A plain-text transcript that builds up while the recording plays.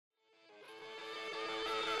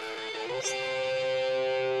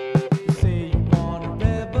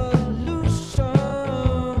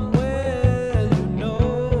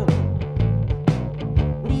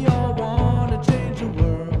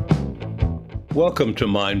Welcome to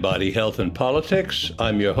Mind, Body, Health, and Politics.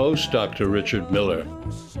 I'm your host, Dr. Richard Miller.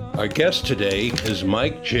 Our guest today is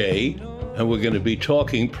Mike Jay, and we're going to be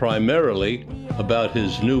talking primarily about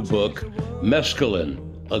his new book, Mescaline,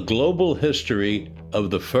 A Global History of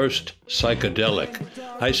the First Psychedelic.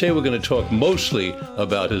 I say we're going to talk mostly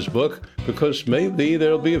about his book because maybe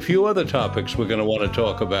there'll be a few other topics we're going to want to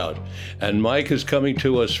talk about. And Mike is coming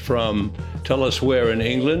to us from, tell us where in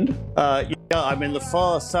England? Yeah, I'm in the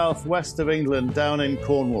far southwest of England, down in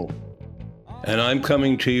Cornwall. And I'm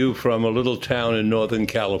coming to you from a little town in Northern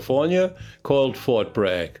California called Fort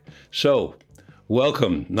Bragg. So,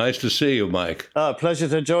 welcome. Nice to see you, Mike. Pleasure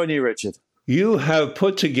to join you, Richard. You have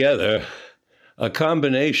put together a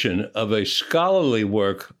combination of a scholarly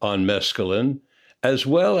work on mescaline, as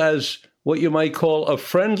well as what you might call a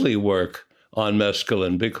friendly work on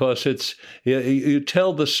mescaline, because it's you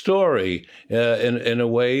tell the story in a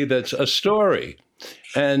way that's a story.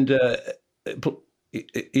 And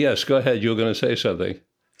yes, go ahead. You were going to say something.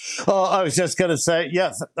 Oh, I was just going to say,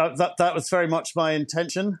 yes, that was very much my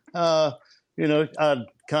intention. A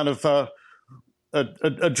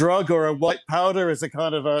drug or a white powder is a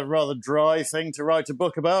kind of a rather dry thing to write a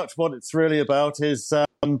book about. What it's really about is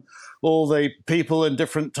all the people in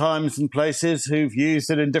different times and places who've used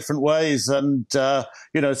it in different ways. And, so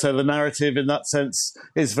the narrative in that sense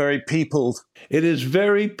is very peopled. It is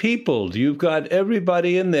very peopled. You've got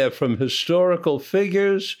everybody in there from historical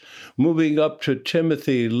figures, moving up to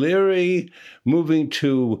Timothy Leary, moving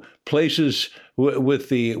to places with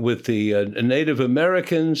the Native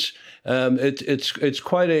Americans. It's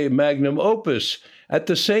quite a magnum opus. At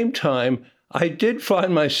the same time, I did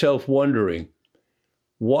find myself wondering,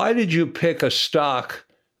 why did you pick a stock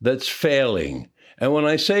that's failing? And when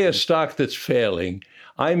I say a stock that's failing,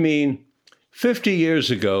 I mean 50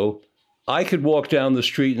 years ago, I could walk down the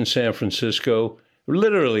street in San Francisco,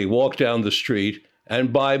 literally walk down the street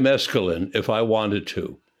and buy mescaline if I wanted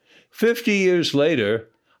to. 50 years later,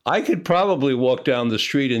 I could probably walk down the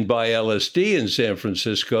street and buy LSD in San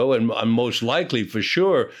Francisco, and I'm most likely for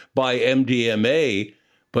sure buy MDMA,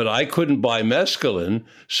 but I couldn't buy mescaline.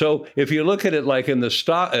 So if you look at it like in the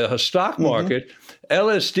stock market,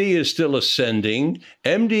 LSD is still ascending,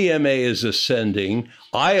 MDMA is ascending,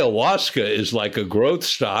 ayahuasca is like a growth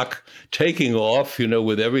stock taking off,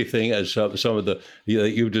 with everything as some of the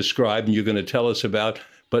you described and you're going to tell us about.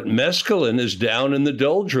 But mescaline is down in the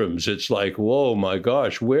doldrums. It's like, whoa, my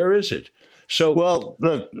gosh, where is it? So, well,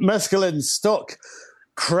 the mescaline stock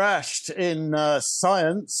crashed in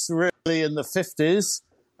science really in the 50s,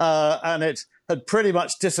 and it had pretty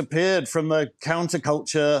much disappeared from the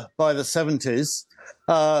counterculture by the 70s.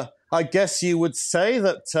 I guess you would say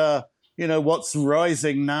that, what's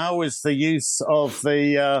rising now is the use of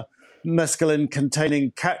the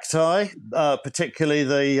mescaline-containing cacti, particularly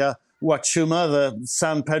the Huachuma, the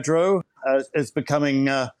San Pedro, is becoming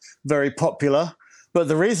very popular. But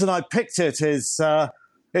the reason I picked it is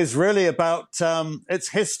really about its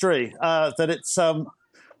history, that it's,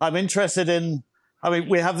 I'm interested in,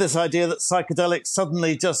 we have this idea that psychedelics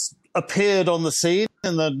suddenly just appeared on the scene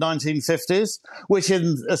in the 1950s, which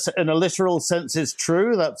in a literal sense is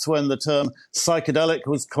true. That's when the term psychedelic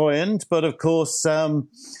was coined. But of course,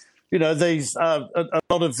 these a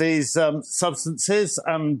lot of these substances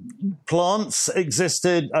and plants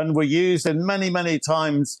existed and were used in many, many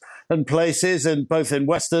times and places, in both in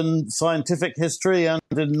Western scientific history and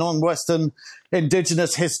in non-Western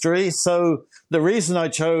indigenous history. So the reason I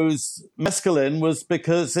chose mescaline was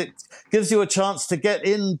because it gives you a chance to get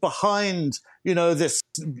in behind, this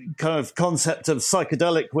kind of concept of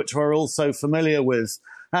psychedelic, which we're all so familiar with,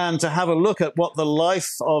 and to have a look at what the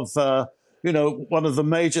life of one of the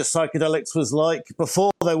major psychedelics was like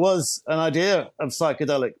before there was an idea of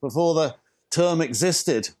psychedelic, before the term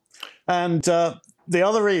existed. And the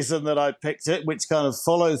other reason that I picked it, which kind of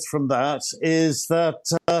follows from that, is that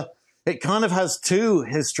it kind of has two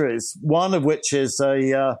histories, one of which is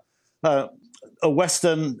a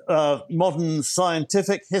Western modern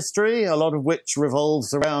scientific history, a lot of which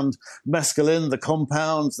revolves around mescaline, the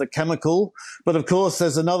compounds, the chemical. But of course,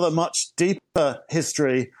 there's another much deeper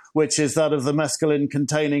history, which is that of the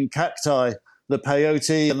mescaline-containing cacti, the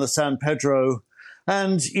peyote and the San Pedro.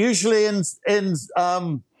 And usually in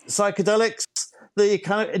psychedelics, the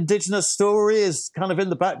kind of indigenous story is kind of in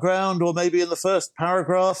the background or maybe in the first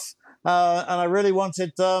paragraph. And I really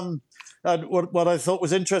wanted And what I thought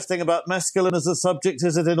was interesting about mescaline as a subject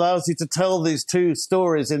is it allows you to tell these two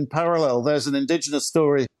stories in parallel. There's an indigenous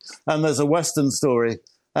story and there's a Western story.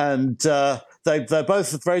 And they're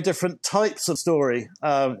both very different types of story,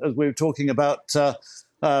 as we were talking about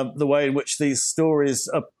the way in which these stories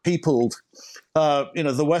are peopled.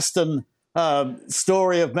 The Western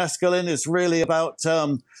story of mescaline is really about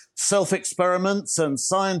self-experiments and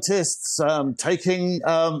scientists taking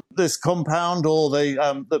this compound or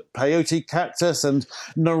the peyote cactus and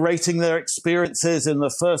narrating their experiences in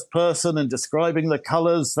the first person and describing the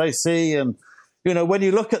colors they see. And, when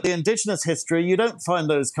you look at the indigenous history, you don't find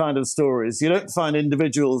those kind of stories. You don't find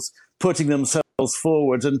individuals putting themselves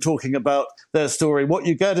forward and talking about their story. What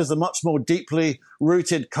you get is a much more deeply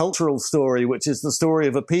rooted cultural story, which is the story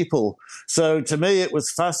of a people. So to me, it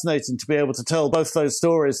was fascinating to be able to tell both those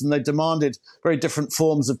stories, and they demanded very different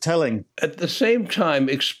forms of telling. At the same time,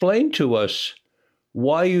 explain to us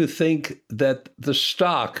why you think that the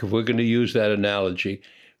stock, if we're going to use that analogy,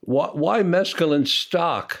 why mescaline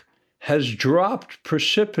stock has dropped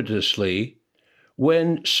precipitously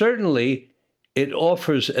when certainly it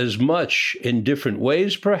offers as much in different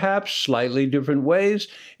ways, perhaps slightly different ways.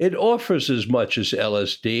 It offers as much as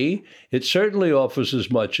LSD. It certainly offers as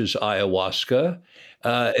much as ayahuasca.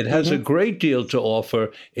 It has a great deal to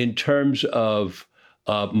offer in terms of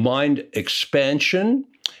mind expansion.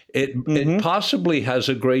 It possibly has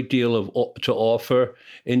a great deal to offer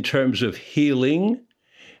in terms of healing.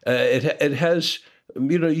 It has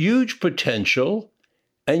huge potential,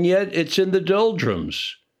 and yet it's in the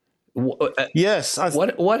doldrums. Yes.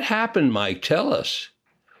 What happened, Mike? Tell us.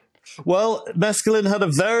 Well, mescaline had a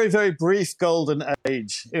very, very brief golden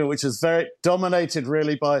age, which is very dominated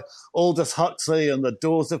really by Aldous Huxley and the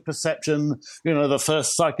Doors of Perception, the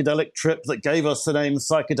first psychedelic trip that gave us the name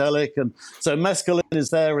psychedelic. And so mescaline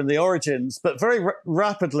is there in the origins, but very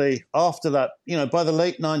rapidly after that, by the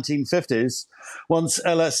late 1950s, once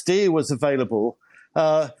LSD was available,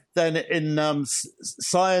 then in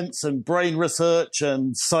science and brain research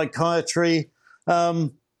and psychiatry,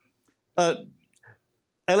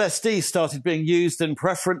 LSD started being used in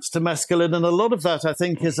preference to mescaline, and a lot of that, I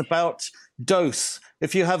think, is about dose.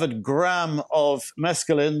 If you have a gram of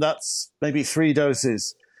mescaline, that's maybe 3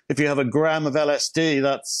 doses. If you have a gram of LSD,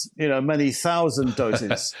 that's many thousand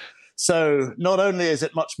doses. So not only is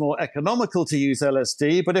it much more economical to use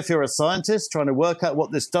LSD, but if you're a scientist trying to work out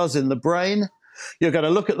what this does in the brain, you're going to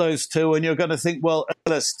look at those two and you're going to think, well,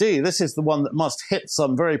 LSD, this is the one that must hit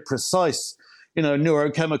some very precise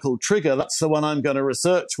neurochemical trigger. That's the one I'm going to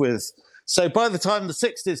research with. So by the time the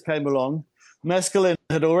 60s came along, mescaline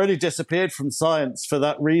had already disappeared from science for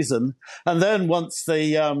that reason. And then once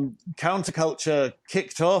the counterculture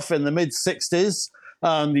kicked off in the mid-60s,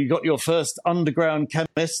 you got your first underground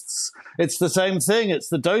chemists. It's the same thing. It's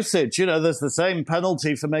the dosage. There's the same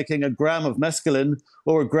penalty for making a gram of mescaline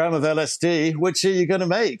or a gram of LSD. Which are you going to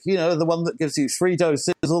make? The one that gives you 3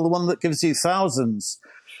 doses or the one that gives you thousands?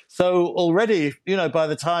 So already, by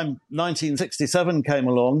the time 1967 came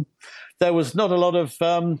along, there was not a lot of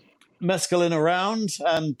mescaline around,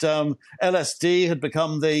 and LSD had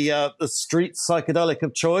become the street psychedelic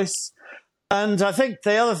of choice. And I think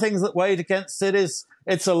the other things that weighed against it is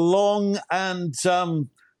it's a long and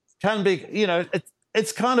can be,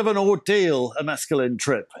 it's kind of an ordeal, a mescaline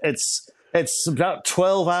trip. It's about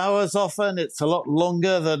 12 hours often. It's a lot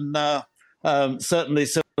longer than certainly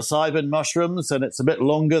psilocybin mushrooms, and it's a bit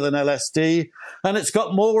longer than LSD. And it's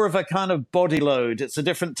got more of a kind of body load. It's a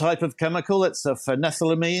different type of chemical. It's a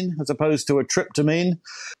phenethylamine as opposed to a tryptamine.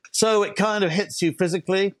 So it kind of hits you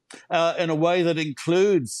physically in a way that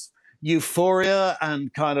includes euphoria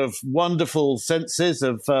and kind of wonderful senses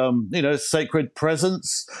of, sacred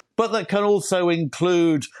presence, but that can also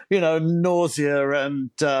include, nausea and,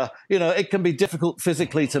 it can be difficult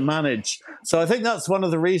physically to manage. So I think that's one of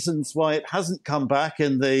the reasons why it hasn't come back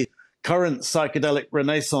in the current psychedelic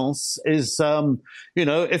renaissance is,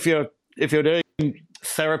 if you're doing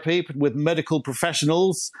therapy with medical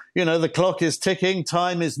professionals, the clock is ticking,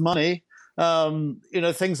 time is money.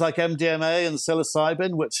 Things like MDMA and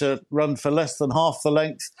psilocybin, which are run for less than half the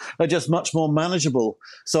length, are just much more manageable.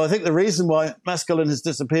 So I think the reason why mescaline has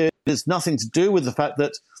disappeared is nothing to do with the fact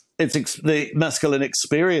that the mescaline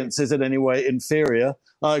experience is in any way inferior.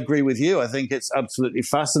 I agree with you. I think it's absolutely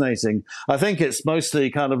fascinating. I think it's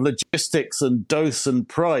mostly kind of logistics and dose and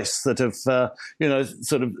price that have,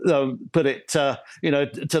 put it, to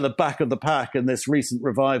the back of the pack in this recent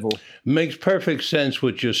revival. Makes perfect sense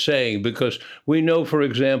what you're saying, because we know, for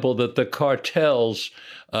example, that the cartels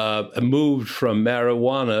moved from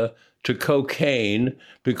marijuana to cocaine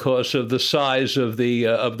because of the size of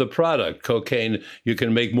the product. Cocaine, you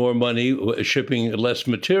can make more money shipping less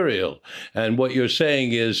material. And what you're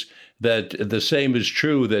saying is that the same is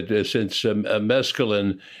true, that since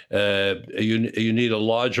mescaline you need a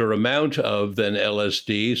larger amount of than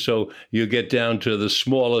LSD, so you get down to the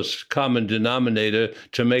smallest common denominator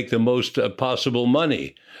to make the most possible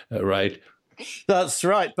money, right? That's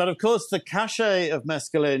right. But of course, the cachet of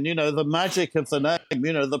mescaline, the magic of the name,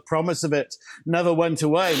 the promise of it never went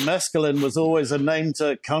away. Mescaline was always a name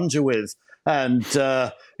to conjure with. And,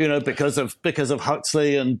 because of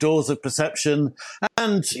Huxley and Doors of Perception.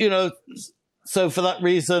 And, so for that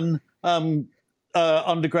reason,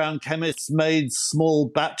 underground chemists made small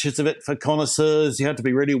batches of it for connoisseurs. You had to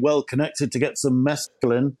be really well connected to get some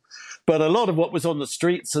mescaline. But a lot of what was on the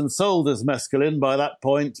streets and sold as mescaline by that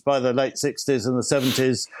point, by the late 60s and the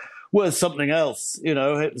 70s, was something else. It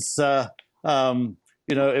was,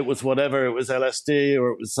 it was whatever. It was LSD or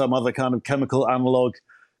it was some other kind of chemical analog.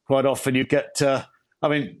 Quite often you get, you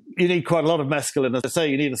need quite a lot of mescaline. As I say,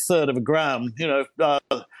 you need a third of a gram.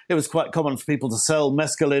 It was quite common for people to sell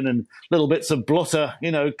mescaline in little bits of blotter,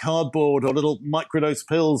 cardboard or little microdose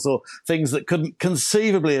pills or things that couldn't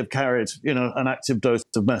conceivably have carried, an active dose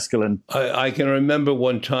of mescaline. I can remember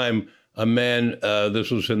one time a man,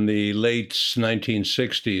 this was in the late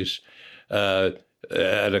 1960s,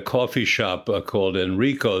 at a coffee shop called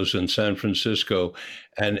Enrico's in San Francisco,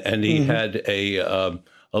 and he had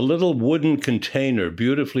a little wooden container,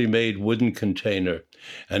 beautifully made wooden container.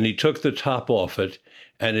 And he took the top off it,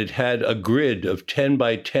 and it had a grid of 10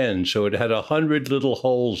 by 10. So it had 100 little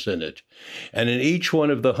holes in it. And in each one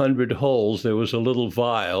of the 100 holes, there was a little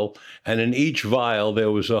vial. And in each vial,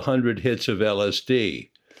 there was 100 hits of LSD.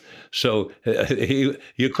 So you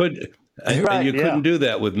couldn't do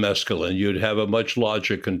that with mescaline. You'd have a much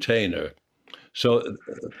larger container. So,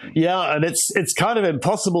 yeah, and it's kind of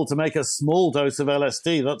impossible to make a small dose of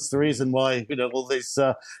LSD. That's the reason why all these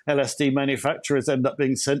LSD manufacturers end up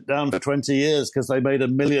being sent down for 20 years because they made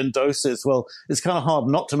 1 million doses. Well, it's kind of hard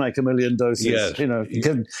not to make 1 million doses. Yes.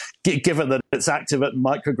 Given that it's active at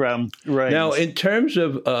microgram range. Now, in terms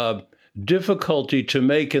of difficulty to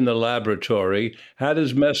make in the laboratory, how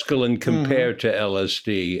does mescaline compare to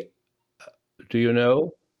LSD? Do you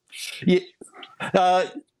know? Yeah.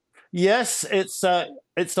 Yes, it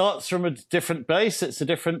starts from a different base. It's a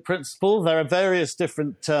different principle. There are various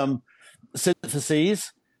different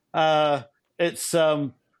syntheses. It's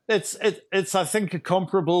I think a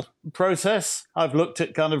comparable process. I've looked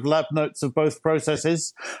at kind of lab notes of both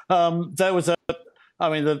processes. There was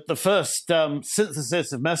the first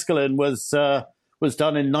synthesis of mescaline was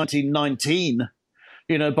done in 1919.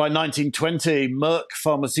 By 1920, Merck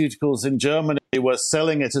Pharmaceuticals in Germany were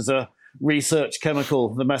selling it as a research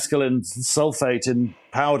chemical, the mescaline sulfate in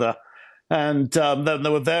powder. And then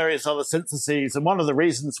there were various other syntheses. And one of the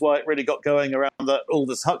reasons why it really got going around that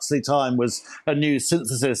Aldous Huxley time was a new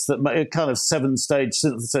synthesis, that a kind of 7-stage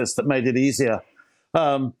synthesis that made it easier.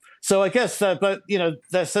 So I guess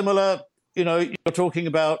they're similar. You're talking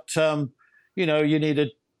about, you need a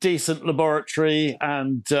decent laboratory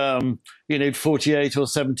and you need 48 or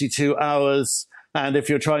 72 hours. And if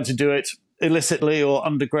you're trying to do it illicitly or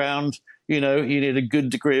underground, you need a good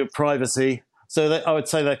degree of privacy. So I would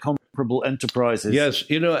say they're comparable enterprises. Yes,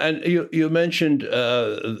 and you mentioned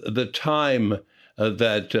the time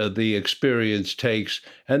that the experience takes,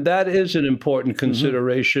 and that is an important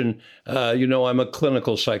consideration. I'm a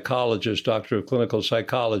clinical psychologist, doctor of clinical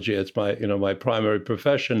psychology. It's my primary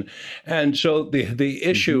profession, and so the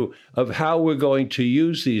issue of how we're going to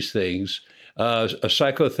use these things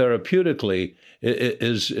psychotherapeutically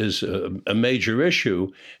is a major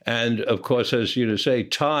issue. And of course, as you say,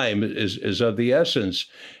 time is of the essence.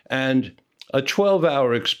 And a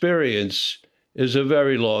 12-hour experience is a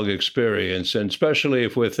very long experience, and especially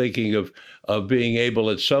if we're thinking of being able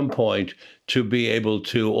at some point to be able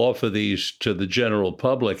to offer these to the general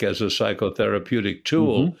public as a psychotherapeutic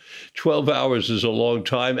tool. 12 hours is a long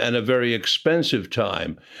time and a very expensive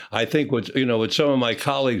time. I think what some of my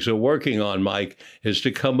colleagues are working on, Mike, is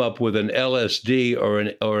to come up with an LSD or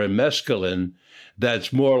a mescaline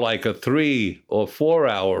that's more like a 3 or 4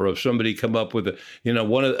 hour. If somebody come up with with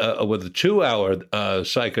a 2-hour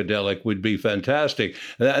psychedelic would be fantastic.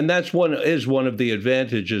 And that's one of the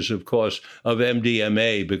advantages, of course, of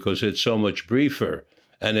MDMA, because it's so much briefer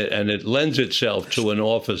and it lends itself to an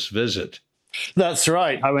office visit. That's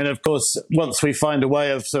right. I mean, of course, once we find a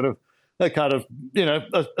way of sort of a kind of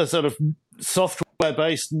a sort of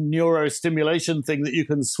software-based neurostimulation thing that you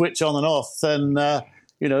can switch on and off, then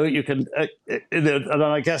you can, and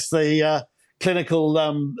I guess the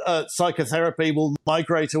clinical psychotherapy will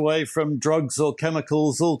migrate away from drugs or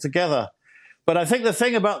chemicals altogether. But I think the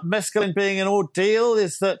thing about mescaline being an ordeal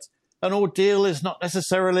is that an ordeal is not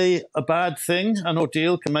necessarily a bad thing. An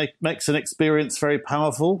ordeal can makes an experience very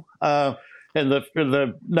powerful. In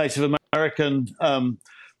the Native American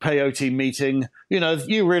peyote meeting,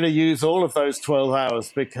 you really use all of those 12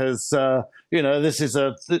 hours because this is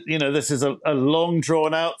a long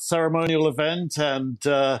drawn out ceremonial event, and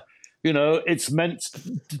it's meant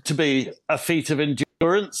to be a feat of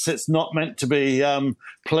endurance. It's not meant to be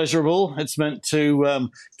pleasurable. It's meant to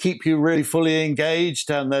keep you really fully engaged.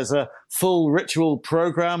 And there's a full ritual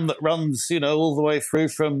program that runs, all the way through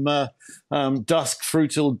from dusk through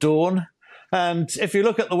till dawn. And if you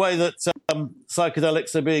look at the way that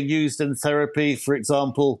psychedelics are being used in therapy, for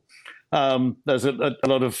example, there's a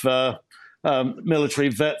lot of military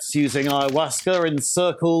vets using ayahuasca in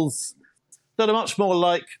circles that are much more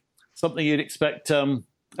like something you'd expect,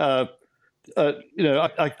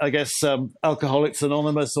 I guess Alcoholics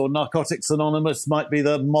Anonymous or Narcotics Anonymous might be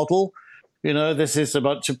the model. This is a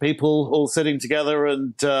bunch of people all sitting together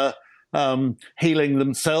and healing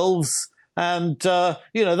themselves. And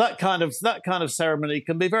that kind of ceremony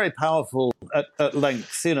can be very powerful at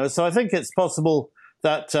length. So I think it's possible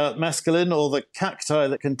that mescaline or the cacti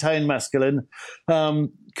that contain mescaline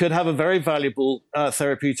could have a very valuable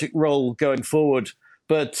therapeutic role going forward.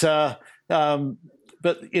 But they're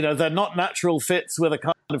not natural fits with a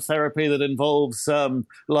kind of therapy that involves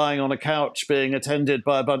lying on a couch being attended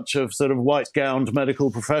by a bunch of sort of white-gowned medical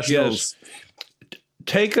professionals. Yes.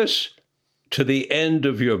 Take us to the end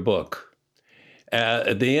of your book.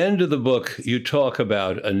 At the end of the book, you talk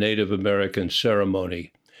about a Native American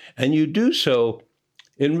ceremony, and you do so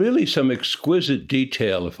in really some exquisite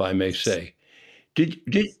detail, if I may say.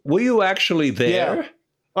 Were you actually there? Yeah,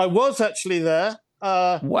 I was actually there.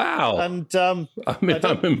 Wow! And I'm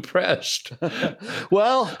impressed.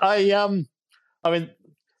 Well, I mean,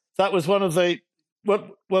 that was one of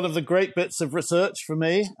the great bits of research for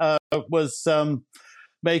me was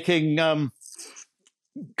making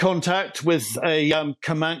contact with a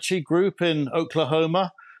Comanche group in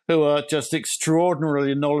Oklahoma who are just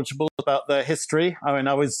extraordinarily knowledgeable about their history. I mean,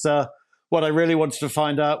 what I really wanted to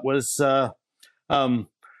find out was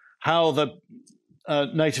how the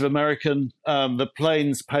Native American, the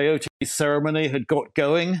Plains peyote ceremony had got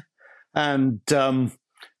going, and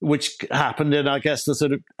which happened in, I guess, the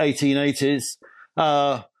sort of 1880s.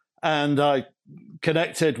 And I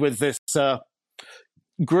connected with this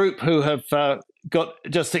group who have got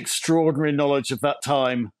just extraordinary knowledge of that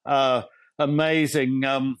time, amazing,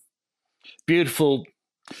 beautiful,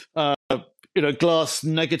 glass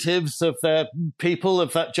negatives of their people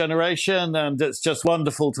of that generation. And it's just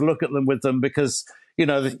wonderful to look at them with them because,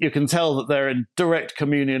 you can tell that they're in direct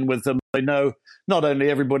communion with them. They know not only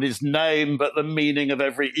everybody's name, but the meaning of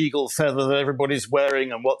every eagle feather that everybody's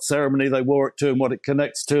wearing and what ceremony they wore it to and what it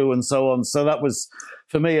connects to and so on. So that was,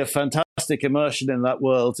 for me, a fantastic immersion in that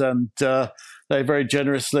world. And they very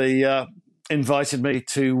generously invited me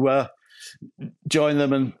to join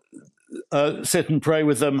them and sit and pray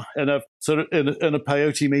with them in a sort of in a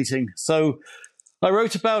peyote meeting. So I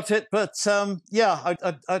wrote about it, but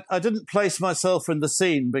I didn't place myself in the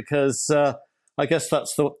scene because I guess that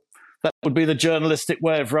would be the journalistic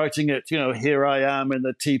way of writing it. Here I am in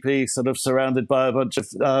the teepee, sort of surrounded by a bunch of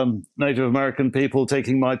Native American people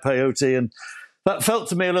taking my peyote, and that felt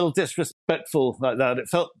to me a little disrespectful like that. It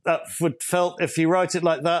felt if you write it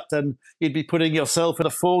like that, then you'd be putting yourself in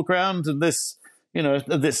the foreground and this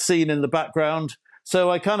scene in the background.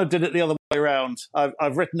 So I kind of did it the other way around.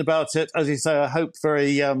 I've written about it, as you say, I hope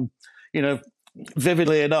very,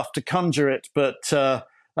 vividly enough to conjure it, but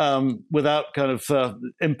without kind of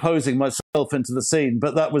imposing myself into the scene.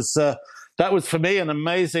 But that was for me an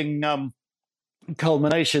amazing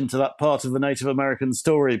culmination to that part of the Native American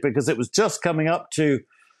story, because it was just coming up to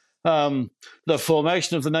the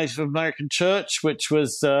formation of the Native American Church, which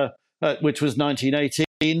was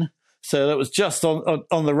 1918. So that was just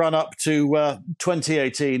on the run up to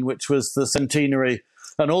 2018, which was the centenary,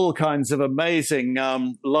 and all kinds of amazing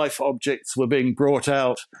life objects were being brought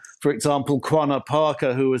out. For example, Quanah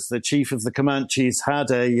Parker, who was the chief of the Comanches, had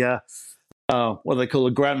a what they call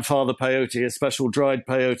a grandfather peyote, a special dried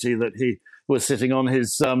peyote that he was sitting on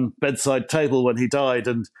his bedside table when he died,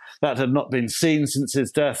 and that had not been seen since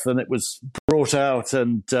his death, and it was brought out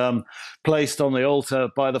and placed on the altar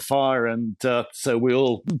by the fire, and so we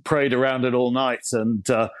all prayed around it all night, and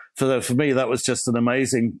for me that was just an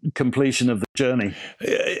amazing completion of the journey.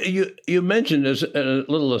 You mentioned, as a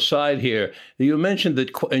little aside here, you mentioned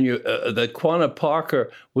that that Quanah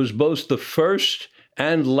Parker was both the first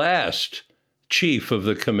and last chief of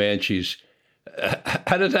the Comanches.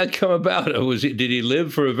 How did that come about? Did he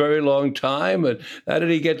live for a very long time? And how did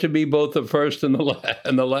he get to be both the first and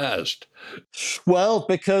the last? Well,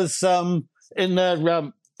 because in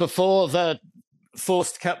their before their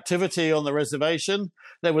forced captivity on the reservation,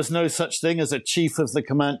 there was no such thing as a chief of the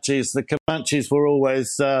Comanches. The Comanches were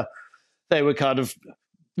always they were kind of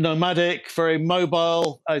nomadic, very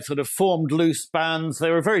mobile, sort of formed loose bands.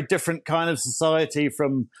 They were a very different kind of society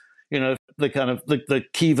from, the kind of the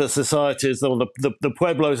Kiva societies or the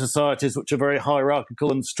Pueblo societies, which are very hierarchical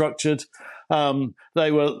and structured.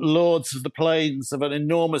 They were lords of the plains of an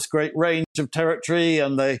enormous, great range of territory,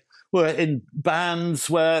 and they were in bands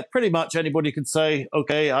where pretty much anybody could say,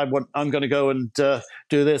 "Okay, I'm going to go and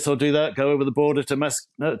do this or do that, go over the border to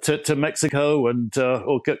Mexico, and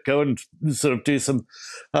or go and sort of do some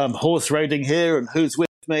horse raiding here, and who's with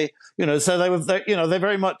me?" So they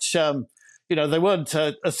very much. They weren't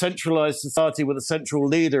a centralized society with a central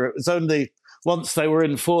leader. It was only once they were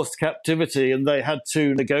in forced captivity and they had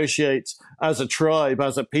to negotiate as a tribe,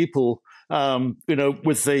 as a people,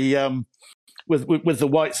 with the with the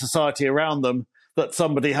white society around them, that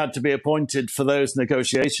somebody had to be appointed for those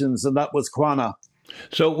negotiations, and that was Quanah.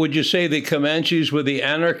 So, would you say the Comanches were the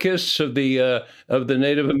anarchists of the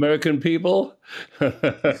Native American people? There's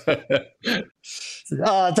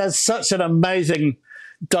such an amazing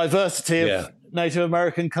diversity of Native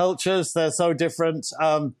American cultures. They're so different.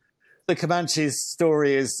 The Comanches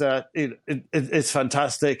story is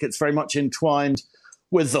fantastic. It's very much entwined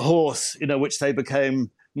with the horse, which they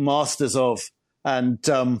became masters of. And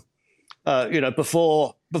before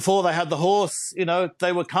they had the horse,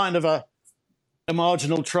 they were kind of a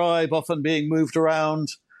marginal tribe, often being moved around.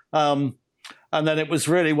 And then it was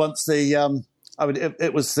really once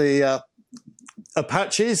it was the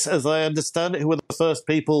Apaches, as I understand it, who were the first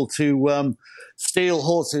people to steal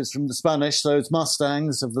horses from the Spanish, those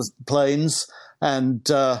Mustangs of the plains, and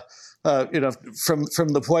from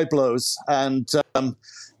the Pueblos, and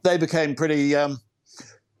they became pretty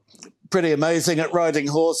amazing at riding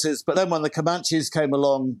horses. But then when the Comanches came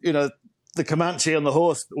along, the Comanche and the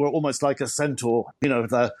horse were almost like a centaur.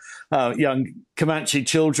 The young Comanche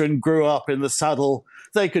children grew up in the saddle.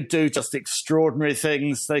 They could do just extraordinary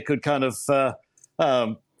things. They could kind of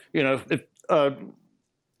hang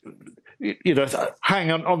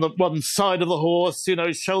on the one side of the horse,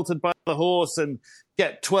 sheltered by the horse, and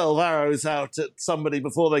get 12 arrows out at somebody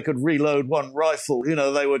before they could reload one rifle.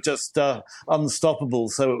 They were just unstoppable.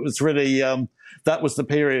 So it was really, that was the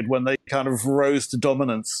period when they kind of rose to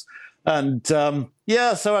dominance. And so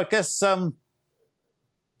I guess, I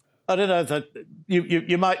don't know, that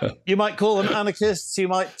you might call them anarchists. You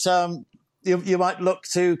might you might look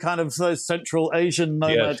to kind of those Central Asian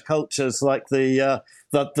nomad cultures like the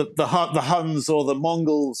Huns or the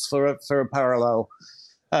Mongols for a parallel,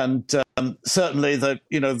 and certainly the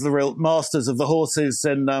real masters of the horses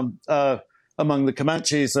among the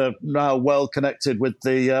Comanches are now well connected with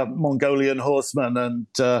the Mongolian horsemen, and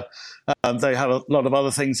they have a lot of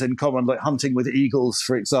other things in common, like hunting with eagles,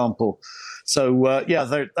 for example. So I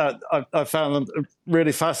found them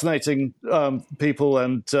really fascinating people,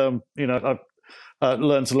 and I've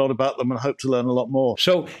learned a lot about them, and hope to learn a lot more.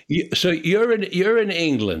 So you're in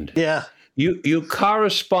England. Yeah. You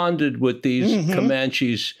corresponded with these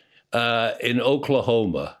Comanches in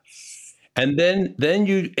Oklahoma. And then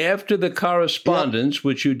you, after the correspondence,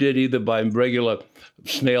 which you did either by regular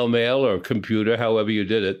snail mail or computer, however you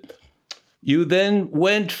did it, you then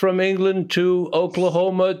went from England to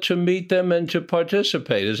Oklahoma to meet them and to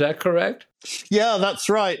participate. Is that correct? Yeah, that's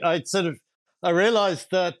right. I realized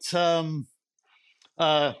that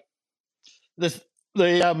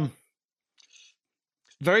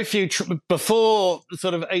very few before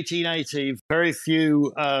sort of 1880, very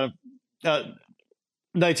few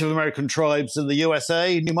Native American tribes in the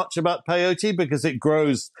USA knew much about peyote, because it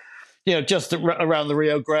grows, just around the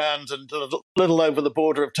Rio Grande and a little over the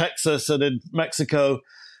border of Texas and in Mexico.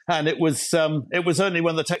 And it was only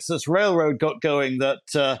when the Texas Railroad got going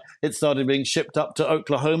that it started being shipped up to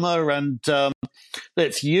Oklahoma, and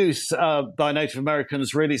its use by Native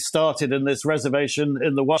Americans really started in this reservation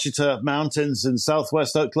in the Ouachita Mountains in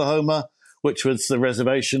southwest Oklahoma, which was the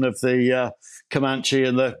reservation of the Comanche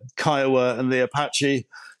and the Kiowa and the Apache.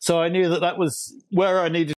 So I knew that was where I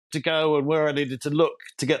needed to go and where I needed to look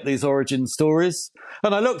to get these origin stories.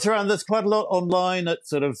 And I looked around. There's quite a lot online at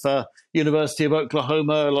sort of University of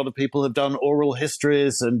Oklahoma. A lot of people have done oral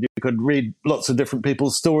histories, and you could read lots of different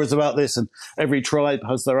people's stories about this, and every tribe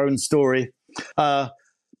has their own story.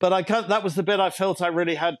 but that was the bit I felt I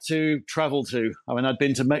really had to travel to. I mean, I'd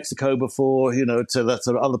been to Mexico before, to the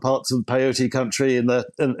sort of other parts of peyote country in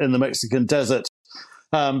the Mexican desert.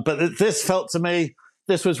 But this felt to me,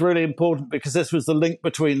 this was really important because this was the link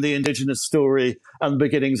between the indigenous story and the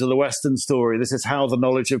beginnings of the Western story. This is how the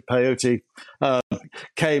knowledge of peyote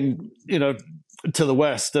came, to the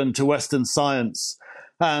West and to Western science.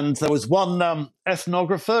 And there was one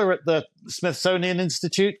ethnographer at the Smithsonian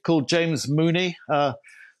Institute called James Mooney, who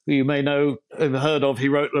you may have heard of. He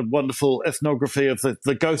wrote a wonderful ethnography of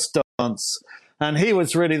the ghost dance. And he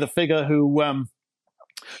was really the figure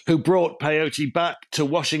who brought peyote back to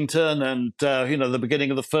Washington and, the beginning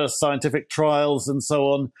of the first scientific trials and so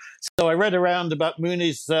on. So I read around about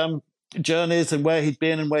Mooney's journeys and where he'd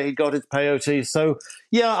been and where he got his peyote. So,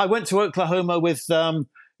 yeah, I went to Oklahoma with,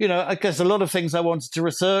 I guess a lot of things I wanted to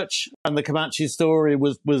research, and the Comanche story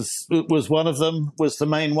was one of them, was the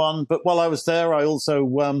main one. But while I was there, I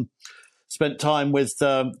also spent time with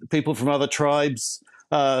people from other tribes.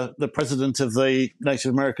 The president of the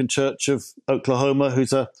Native American Church of Oklahoma,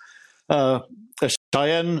 who's a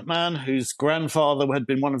Cheyenne man whose grandfather had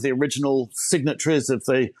been one of the original signatories of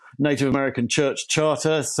the Native American Church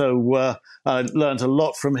Charter. So I learned a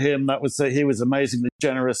lot from him. He was amazingly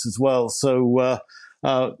generous as well. So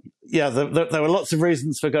there were lots of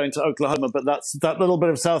reasons for going to Oklahoma, but that little bit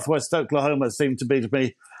of Southwest Oklahoma seemed to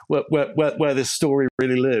me where this story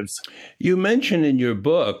really lives. You mention in your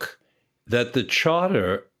book that the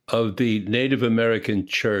charter of the Native American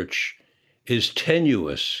Church is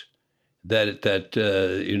tenuous, that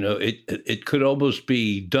it could almost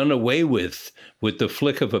be done away with the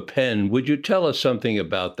flick of a pen. Would you tell us something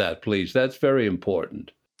about that, please? That's very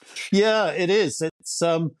important. Yeah, it is. It's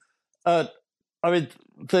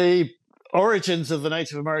the origins of the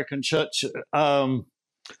Native American Church.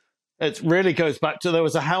 It really goes back to, there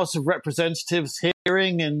was a House of Representatives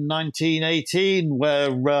hearing in 1918 where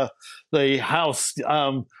the House,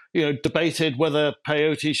 debated whether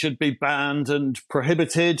peyote should be banned and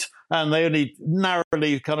prohibited, and they only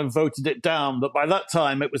narrowly kind of voted it down. But by that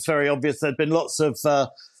time, it was very obvious there'd been lots of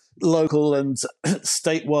local and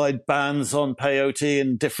statewide bans on peyote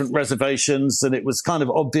in different reservations, and it was kind of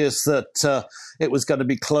obvious that it was going to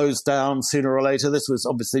be closed down sooner or later. This was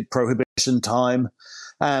obviously Prohibition time.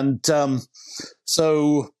 And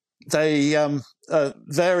so they,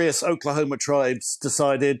 various Oklahoma tribes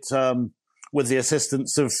decided, with the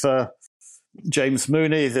assistance of James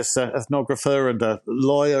Mooney, this ethnographer and a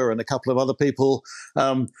lawyer and a couple of other people,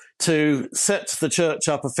 to set the church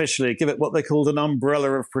up officially, give it what they called an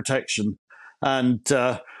umbrella of protection. And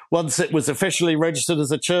once it was officially registered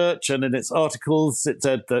as a church and in its articles it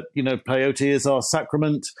said that, peyote is our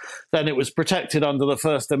sacrament, then it was protected under the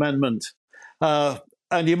First Amendment.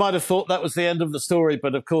 And you might have thought that was the end of the story,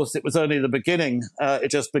 but of course it was only the beginning.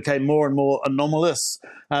 It just became more and more anomalous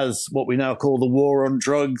as what we now call the war on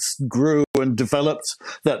drugs grew and developed,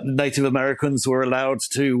 that Native Americans were allowed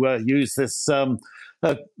to use this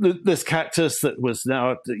cactus that was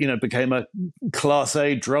now, became a Class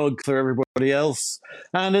A drug for everybody else.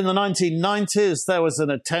 And in the 1990s, there was an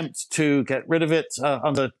attempt to get rid of it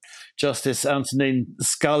under Justice Antonin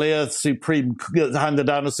Scalia, handed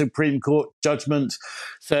down a Supreme Court judgment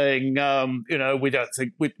saying, we don't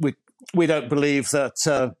think we don't believe that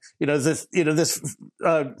this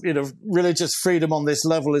religious freedom on this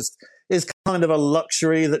level is kind of a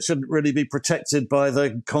luxury that shouldn't really be protected by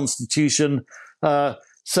the Constitution. And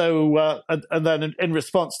then in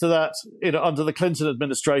response to that, under the Clinton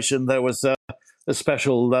administration, there was a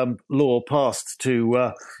special law passed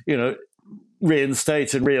to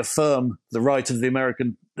reinstate and reaffirm the right of the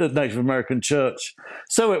Native American Church.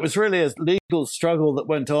 So it was really a legal struggle that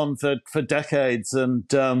went on for decades. And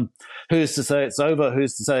who's to say it's over?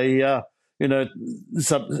 Who's to say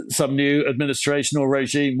some new administration or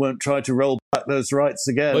regime won't try to roll back those rights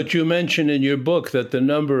again? But you mentioned in your book that the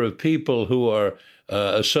number of people who are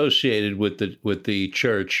associated with the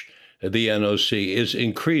church, the NOC, is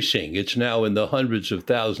increasing. It's now in the hundreds of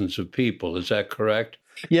thousands of people. Is that correct?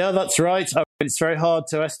 Yeah, that's right. It's very hard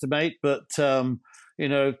to estimate, but 300,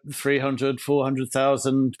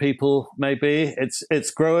 400,000 people maybe.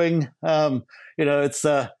 It's growing. There are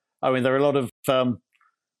a lot of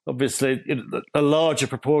obviously a larger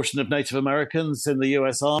proportion of Native Americans in the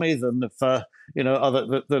U.S. Army than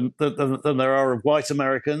than there are of white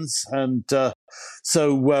Americans, and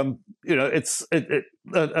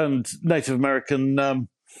and Native American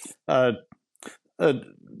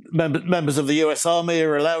members of the U.S. Army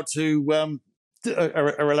are allowed to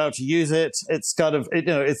use it. It's kind of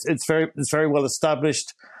it's very well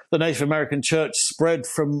established. The Native American Church spread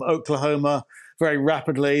from Oklahoma very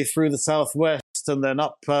rapidly through the Southwest west, and then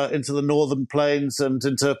up into the northern plains and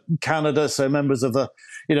into Canada. So members of the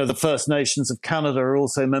First Nations of Canada are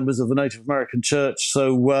also members of the Native American Church.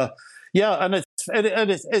 So and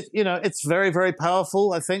it's very, very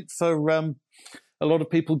powerful, I think, for a lot of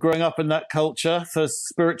people growing up in that culture, for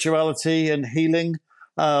spirituality and healing.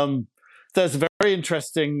 There's a very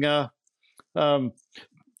interesting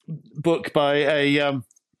book by a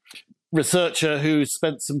researcher who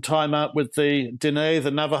spent some time out with the Diné,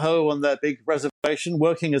 the Navajo, on their big reservation,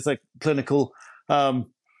 working as a clinical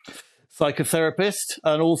psychotherapist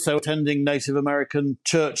and also attending Native American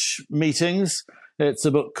church meetings. It's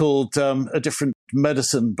a book called A Different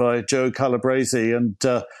Medicine by Joe Calabrese. And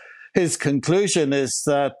his conclusion is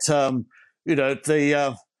that,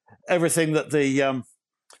 everything that the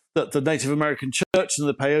Native American Church and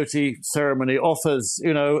the peyote ceremony offers,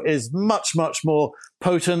 is much, much more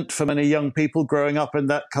potent for many young people growing up in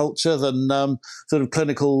that culture than sort of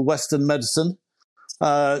clinical Western medicine.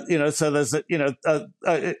 So there's,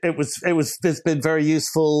 it's been very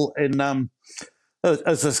useful in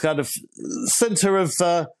as a kind of center of,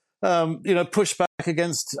 pushback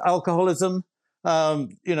against alcoholism. The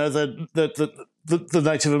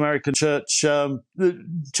Native American Church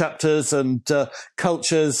chapters and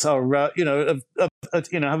cultures are, have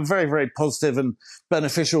a very, very positive and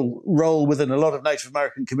beneficial role within a lot of Native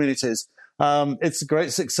American communities. It's a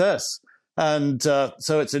great success. And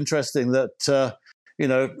so it's interesting that,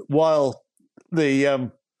 while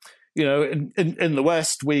the, in the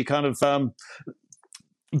West, we kind of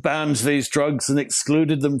banned these drugs and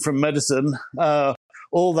excluded them from medicine,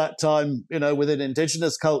 all that time, within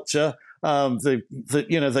indigenous culture,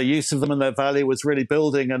 the use of them and their value was really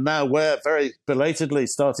building. And now we're very belatedly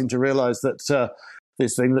starting to realize that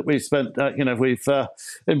this thing that we've spent, we've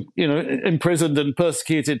imprisoned and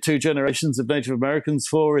persecuted 2 generations of Native Americans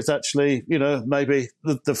for is actually, maybe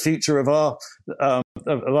the future of our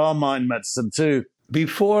mind medicine too.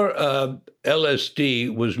 Before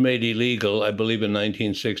LSD was made illegal, I believe in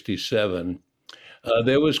 1967,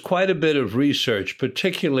 there was quite a bit of research,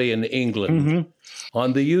 particularly in England,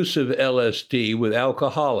 on the use of LSD with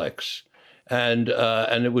alcoholics. And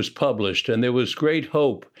it was published. And there was great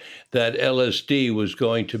hope that LSD was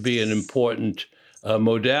going to be an important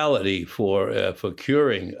modality for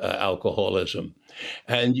curing alcoholism.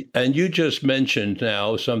 And you just mentioned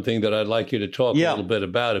now something that I'd like you to talk a little bit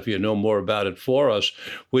about, if you know more about it for us,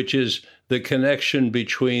 which is the connection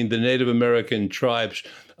between the Native American tribes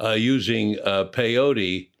using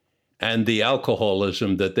peyote and the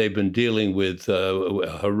alcoholism that they've been dealing with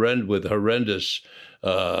horrendous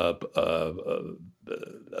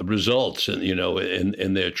results,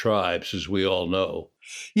 in their tribes, as we all know.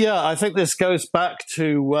 Yeah, I think this goes back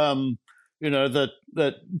to the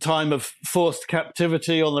time of forced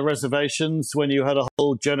captivity on the reservations, when you had a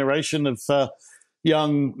whole generation of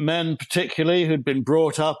young men, particularly, who'd been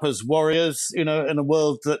brought up as warriors, in a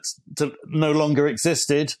world that no longer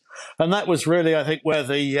existed. And that was really, I think, where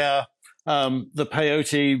the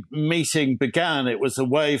peyote meeting began. It was a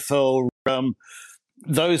way for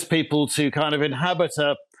those people to kind of inhabit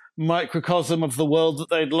a microcosm of the world that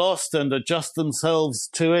they'd lost and adjust themselves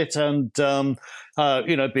to it, and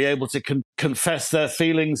be able to confess their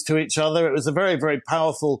feelings to each other. It was a very, very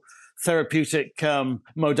powerful therapeutic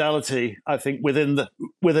modality, I think, within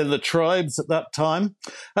the tribes at that time.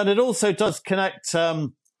 And it also does connect.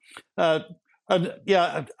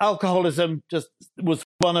 Alcoholism just was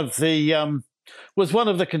one of the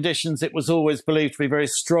conditions it was always believed to be very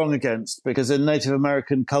strong against, because in Native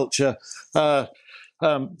American culture,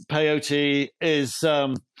 peyote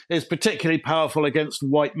is particularly powerful against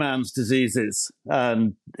white man's diseases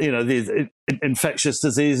and these infectious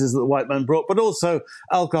diseases that the white man brought. But also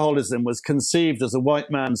alcoholism was conceived as a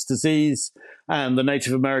white man's disease, and the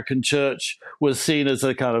Native American Church was seen as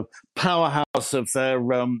a kind of powerhouse of their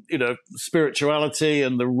spirituality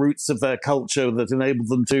and the roots of their culture that enabled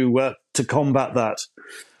them to combat that.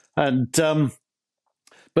 And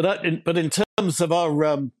but in terms of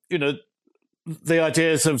our the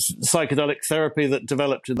ideas of psychedelic therapy that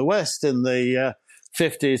developed in the West in the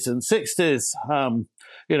 50s and 60s,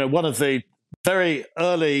 one of the very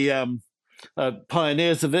early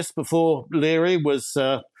pioneers of this before Leary was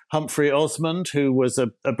Humphrey Osmond, who was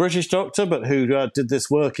a British doctor, but who did this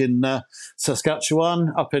work in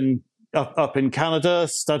Saskatchewan, up in Canada,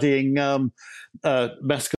 studying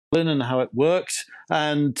mescaline and how it worked.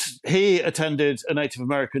 And he attended a Native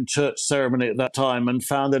American church ceremony at that time and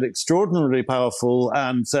found it extraordinarily powerful,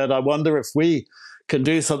 and said, I wonder if we can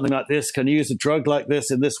do something like this, can use a drug like this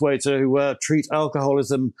in this way to treat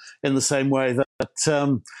alcoholism in the same way that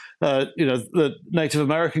the Native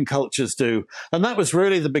American cultures do. And that was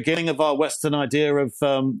really the beginning of our Western idea of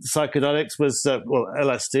psychedelics. Was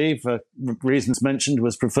LSD, for reasons mentioned,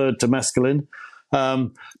 was preferred to mescaline.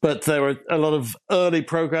 But there were a lot of early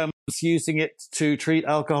programs using it to treat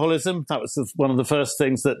alcoholism. That was one of the first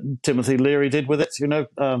things that Timothy Leary did with it,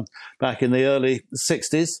 back in the early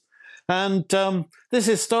 60s. And this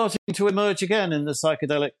is starting to emerge again in the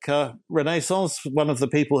psychedelic renaissance. One of the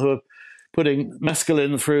people who are putting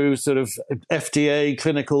mescaline through sort of FDA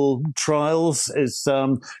clinical trials is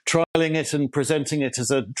trialing it and presenting it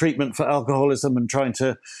as a treatment for alcoholism and trying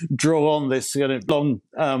to draw on this long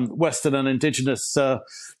Western and indigenous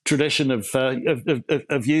tradition of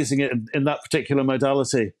using it in that particular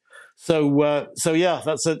modality. So yeah,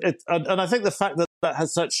 and I think the fact that that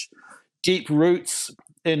has such deep roots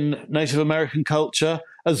in Native American culture,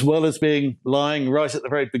 as well as lying right at the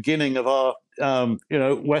very beginning of our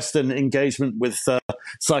Western engagement with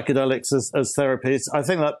psychedelics as therapies. I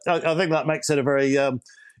think that makes it a very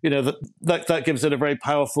that gives it a very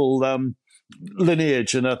powerful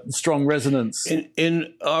lineage and a strong resonance.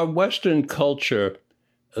 In our Western culture,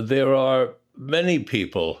 there are many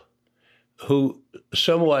people who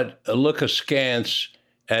somewhat look askance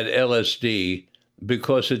at LSD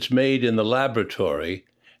because it's made in the laboratory,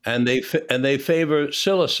 and they favor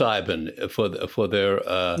psilocybin for their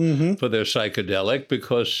psychedelic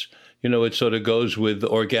because it sort of goes with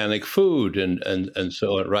organic food and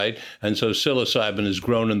so on, right? And so psilocybin is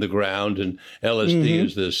grown in the ground, and LSD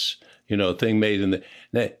is this thing made in the.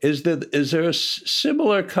 Now, is there a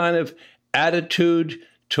similar kind of attitude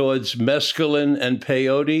towards mescaline and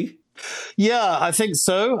peyote? Yeah, I think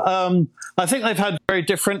so. I think they've had very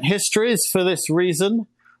different histories for this reason.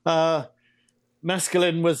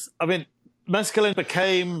 Mescaline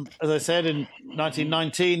became, as I said, in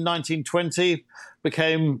 1919, 1920,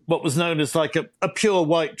 became what was known as like a pure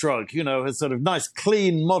white drug, a sort of nice,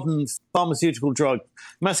 clean, modern pharmaceutical drug,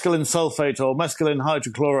 mescaline sulfate or mescaline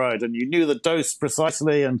hydrochloride, and you knew the dose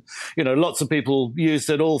precisely, and, lots of people used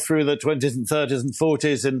it all through the 20s and 30s and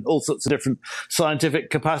 40s in all sorts of different scientific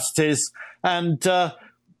capacities. And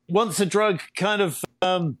once a drug kind of,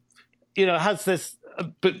 has this,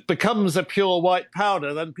 becomes a pure white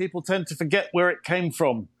powder, then people tend to forget where it came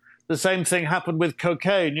from. The same thing happened with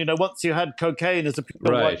cocaine. Once you had cocaine as a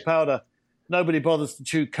pure white powder, nobody bothers to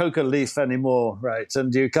chew coca leaf anymore, right?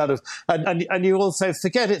 And you kind of, and you also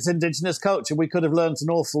forget its indigenous culture. We could have learned an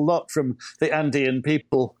awful lot from the Andean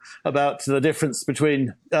people about the difference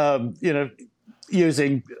between,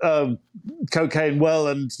 using cocaine well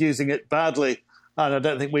and using it badly. And I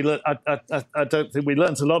don't think we learned. I don't think we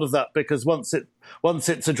learned a lot of that, because once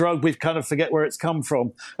it's a drug, we kind of forget where it's come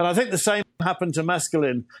from. And I think the same happened to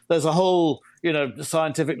mescaline. There's a whole,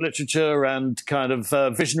 scientific literature and kind of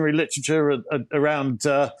visionary literature around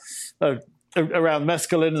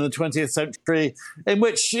mescaline in the 20th century, in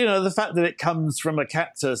which the fact that it comes from a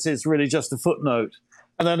cactus is really just a footnote.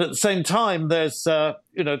 And then at the same time, there's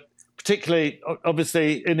particularly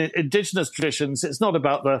obviously in indigenous traditions, it's not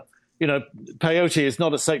about the peyote is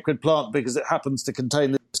not a sacred plant because it happens to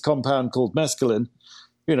contain this compound called mescaline.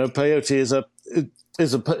 Peyote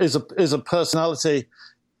is a personality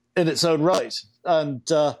in its own right, and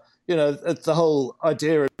it's the whole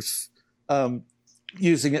idea of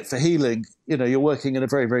using it for healing. You're working in a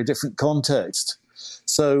very, very different context.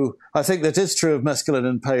 So I think that is true of mescaline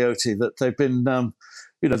and peyote, that they've been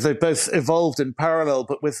they've both evolved in parallel,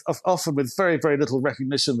 but often with very, very little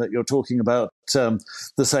recognition that you're talking about the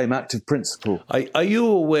same active principle. Are you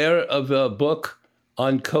aware of a book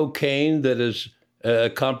on cocaine that is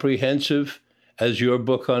comprehensive as your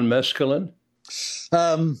book on mescaline?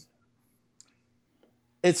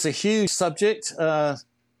 It's a huge subject. There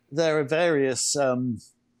are various kind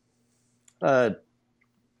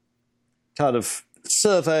of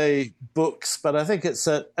survey books, but I think it's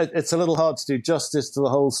a little hard to do justice to the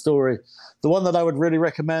whole story. The one that I would really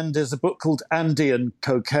recommend is a book called Andean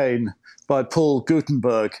Cocaine by Paul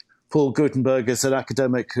Gutenberg. Paul Gutenberg is an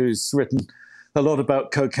academic who's written a lot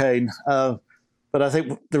about cocaine, but I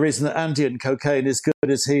think the reason that Andean cocaine is good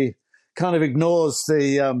is he kind of ignores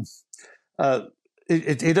the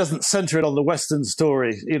he doesn't center it on the Western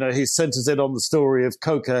story. He centers it on the story of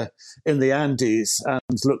coca in the Andes and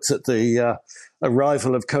looks at the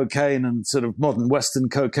arrival of cocaine and sort of modern Western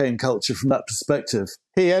cocaine culture from that perspective.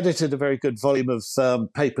 He edited a very good volume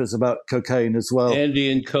of papers about cocaine as well.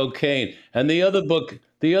 Andean cocaine. And the other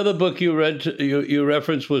book you read, you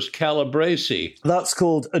referenced was Calabrese. That's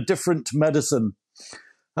called A Different Medicine.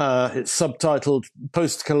 It's subtitled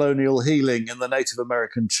Post-Colonial Healing in the Native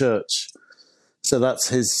American Church. So that's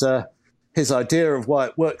his idea of why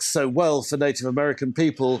it works so well for Native American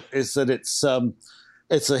people is that it's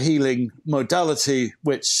a healing modality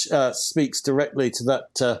which speaks directly to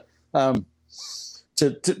that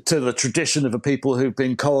to the tradition of a people who've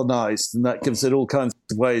been colonized, and that gives it all kinds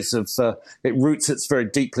of ways of it roots it very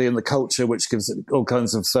deeply in the culture, which gives it all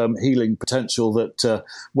kinds of healing potential that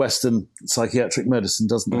Western psychiatric medicine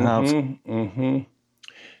doesn't have. Mm-hmm.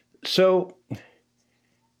 So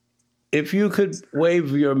if you could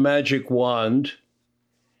wave your magic wand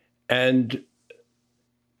and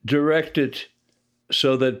direct it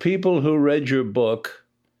so that people who read your book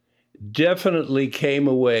definitely came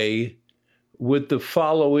away with the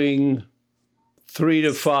following 3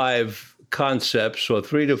 to 5 concepts, or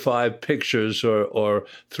 3 to 5 pictures, or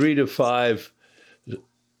 3 to 5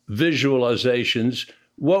 visualizations,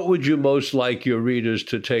 what would you most like your readers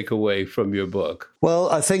to take away from your book?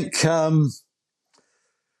 Well, I think the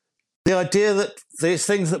idea that these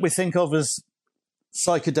things that we think of as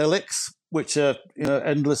psychedelics, which are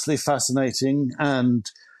endlessly fascinating and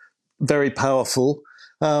very powerful,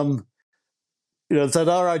 that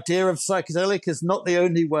our idea of psychedelic is not the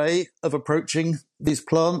only way of approaching these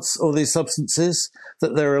plants or these substances,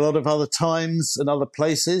 that there are a lot of other times and other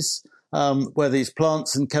places where these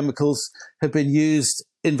plants and chemicals have been used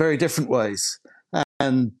in very different ways.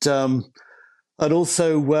 And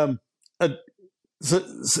also,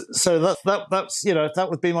 so that's that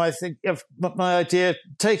would be my idea,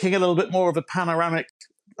 taking a little bit more of a panoramic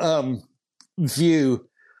view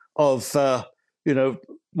of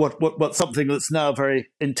what something that's now very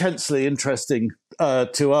intensely interesting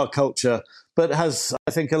to our culture, but has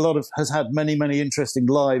had many interesting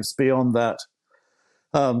lives beyond that.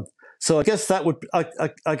 So I guess that would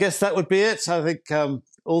be it. I think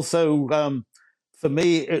also for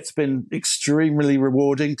me, it's been extremely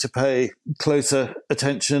rewarding to pay closer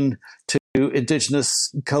attention to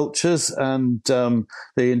indigenous cultures and the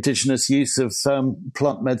indigenous use of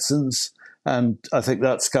plant medicines. And I think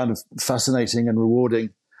that's kind of fascinating and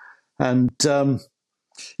rewarding. And beyond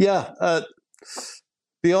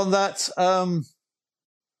that,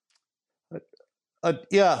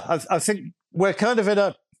 I think we're kind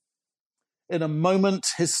of in a moment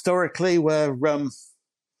historically where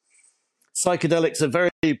psychedelics are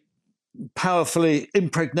very powerfully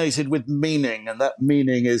impregnated with meaning, and that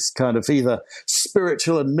meaning is kind of either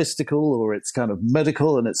spiritual and mystical, or it's kind of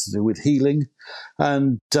medical and it's to do with healing.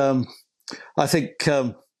 And I think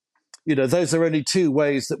those are only 2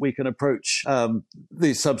 ways that we can approach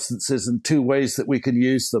these substances, and 2 ways that we can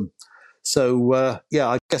use them. So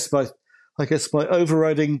I guess my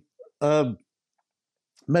overriding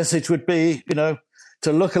message would be,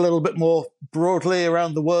 to look a little bit more broadly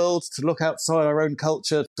around the world, to look outside our own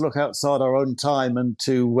culture, to look outside our own time, and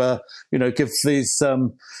to give these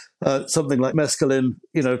something like mescaline,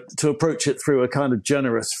 to approach it through a kind of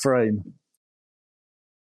generous frame.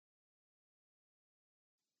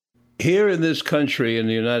 Here in this country, in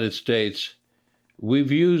the United States,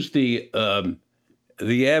 we've used the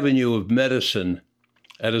avenue of medicine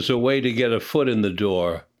as a way to get a foot in the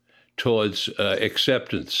door towards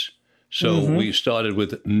acceptance. So we started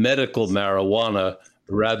with medical marijuana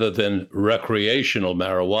rather than recreational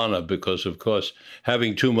marijuana, because, of course,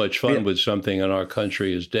 having too much fun with something in our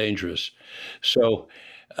country is dangerous. So,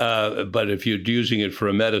 but if you're using it for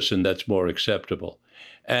a medicine, that's more acceptable.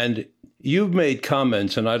 And you've made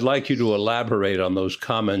comments, and I'd like you to elaborate on those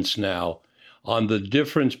comments now, on the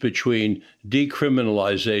difference between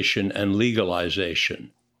decriminalization and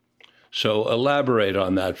legalization. So elaborate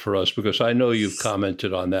on that for us, because I know you've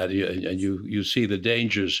commented on that, and you see the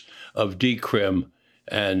dangers of decrim,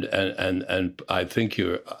 and I think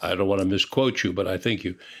I don't want to misquote you, but I think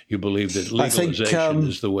you believe that legalization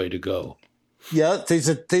is the way to go. Yeah, these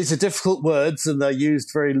are difficult words, and they're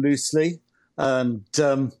used very loosely. And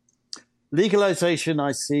legalization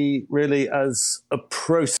I see really as a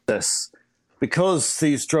process, because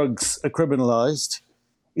these drugs are criminalized.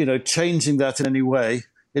 Changing that in any way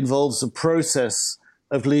involves a process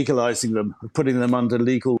of legalizing them, of putting them under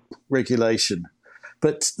legal regulation.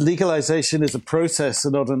 But legalization is a process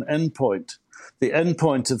and not an endpoint. The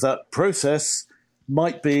endpoint of that process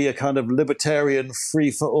might be a kind of libertarian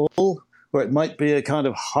free-for-all, or it might be a kind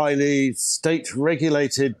of highly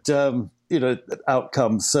state-regulated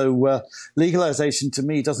outcome. So legalization, to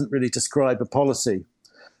me, doesn't really describe a policy.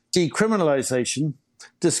 Decriminalization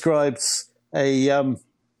describes a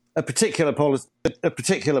particular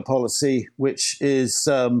policy, which is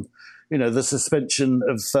the suspension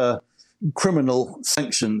of criminal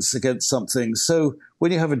sanctions against something. So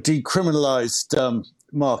when you have a decriminalized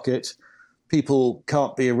market, people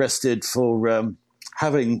can't be arrested for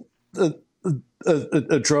having a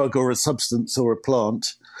drug or a substance or a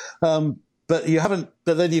plant. But you haven't.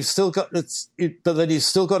 But then you've still got. But then you've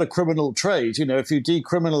still got a criminal trade. You know, if you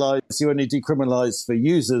decriminalize, you only decriminalize for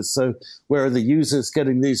users. So where are the users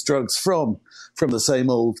getting these drugs from? From the same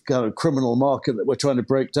old kind of criminal market that we're trying to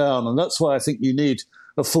break down. And that's why I think you need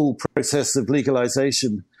a full process of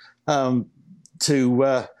legalization to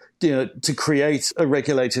create a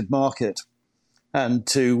regulated market and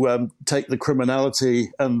to take the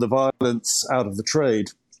criminality and the violence out of the trade.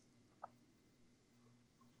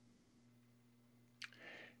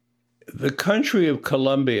 The country of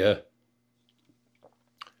Colombia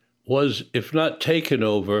was, if not taken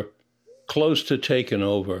over, close to taken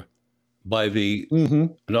over by the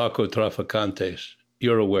narcotraficantes.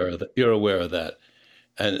 You're aware of that. You're aware of that,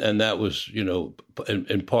 and that was,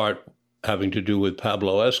 in part having to do with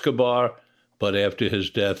Pablo Escobar, but after his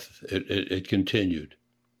death, it continued.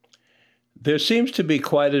 There seems to be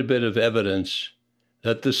quite a bit of evidence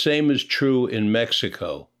that the same is true in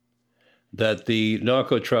Mexico, that the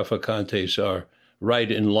narcotraficantes are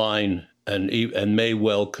right in line and may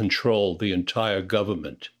well control the entire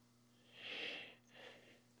government.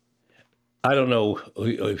 I don't know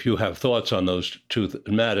if you have thoughts on those two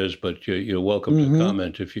matters, but you're welcome to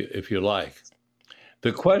comment if you like.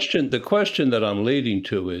 The question that I'm leading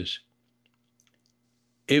to is,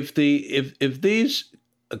 if these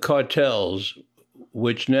cartels,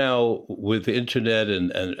 which now with the internet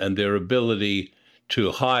and their ability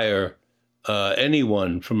to hire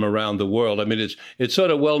anyone from around the world. I mean, it's sort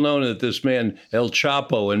of well known that this man, El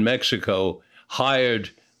Chapo in Mexico, hired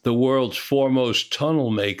the world's foremost tunnel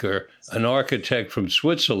maker, an architect from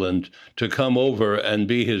Switzerland, to come over and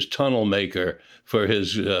be his tunnel maker for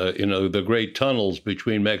his, the great tunnels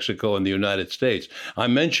between Mexico and the United States.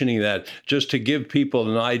 I'm mentioning that just to give people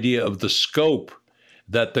an idea of the scope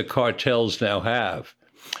that the cartels now have.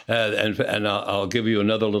 And I'll give you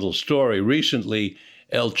another little story. Recently,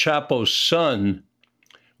 El Chapo's son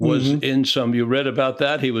was in some, you read about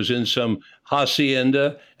that? He was in some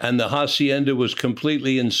hacienda, and the hacienda was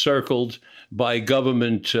completely encircled by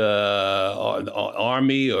government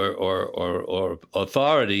army or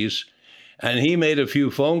authorities. And he made a few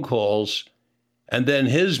phone calls, and then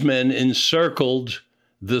his men encircled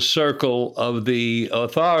the circle of the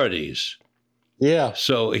authorities. Yeah.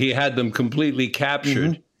 So he had them completely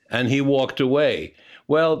captured, and he walked away.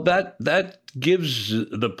 Well, that gives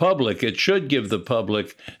the public, it should give the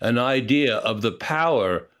public an idea of the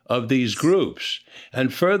power of these groups.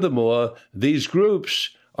 And furthermore, these groups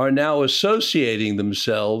are now associating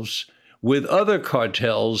themselves with other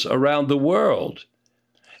cartels around the world.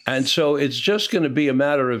 And so it's just going to be a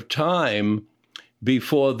matter of time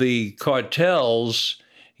before the cartels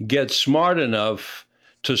get smart enough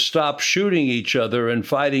to stop shooting each other and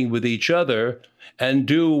fighting with each other and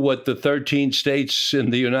do what the 13 states in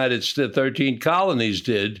the United States, 13 colonies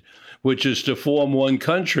did, which is to form one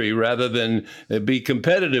country rather than be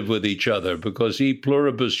competitive with each other, because e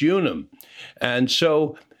pluribus unum. And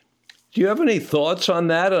so do you have any thoughts on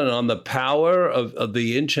that, and on the power of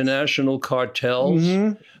the international cartels?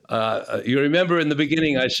 You remember in the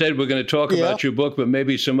beginning I said we're going to talk about your book, but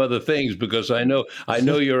maybe some other things, because I know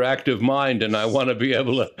your active mind, and I want to be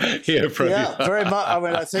able to hear from you. Yeah, very much. I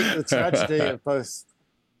mean, I think the tragedy of both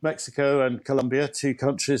Mexico and Colombia, two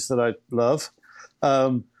countries that I love,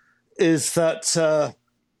 is that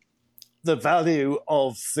the value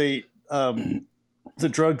of the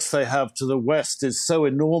drugs they have to the West is so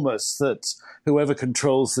enormous that whoever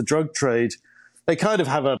controls the drug trade, they kind of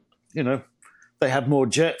have they have more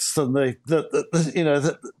jets than than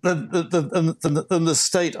the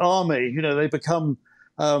state army. They become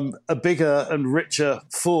a bigger and richer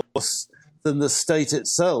force than the state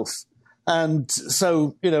itself. And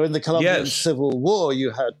so, in the Colombian Civil War,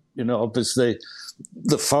 you had, obviously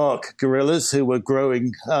the FARC guerrillas who were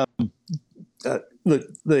growing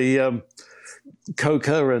the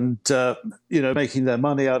coca and, making their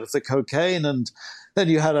money out of the cocaine. And then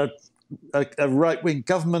you had a right-wing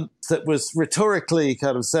government that was rhetorically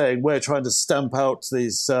kind of saying, we're trying to stamp out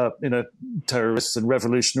these, terrorists and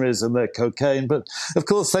revolutionaries and their cocaine. But, of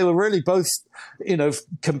course, they were really both,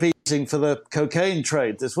 competing for the cocaine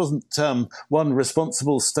trade. This wasn't one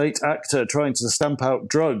responsible state actor trying to stamp out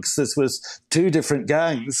drugs. This was two different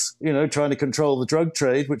gangs, trying to control the drug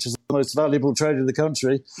trade, which is the most valuable trade in the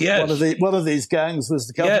country. Yes. One of these gangs was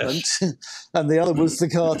the government, and the other was the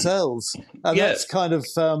cartels. And that's kind of...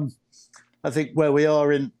 I think where we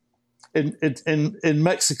are in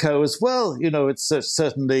Mexico as well, it's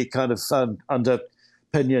certainly kind of under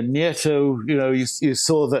Peña Nieto. You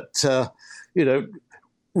saw that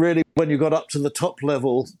really, when you got up to the top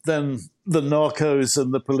level, then the narcos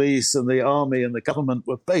and the police and the army and the government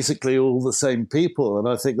were basically all the same people. And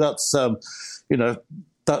I think that's, you know,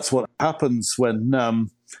 that's what happens when,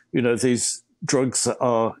 you know, these drugs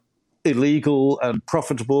are illegal and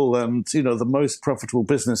profitable, and you know the most profitable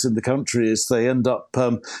business in the country is they end up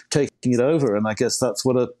taking it over. And I guess that's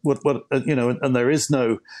what you know. And there is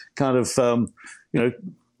no kind of you know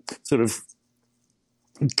sort of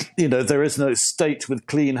you know there is no state with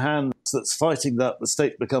clean hands that's fighting that. The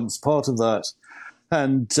state becomes part of that,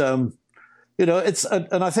 and you know it's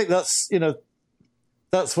and I think that's you know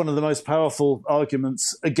that's one of the most powerful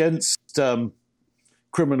arguments against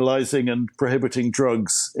criminalizing and prohibiting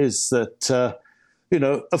drugs is that, you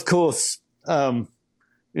know, of course, you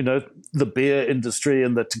know, the beer industry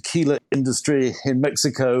and the tequila industry in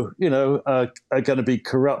Mexico, you know, are going to be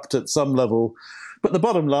corrupt at some level. But the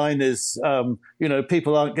bottom line is, you know,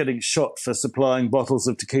 people aren't getting shot for supplying bottles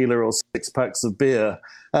of tequila or 6-packs of beer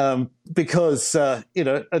because, you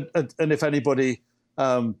know, and if anybody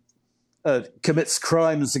commits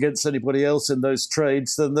crimes against anybody else in those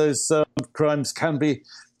trades, then those crimes can be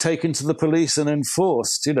taken to the police and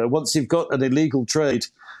enforced. You know, once you've got an illegal trade,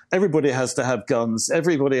 everybody has to have guns,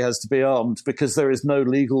 everybody has to be armed, because there is no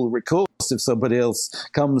legal recourse if somebody else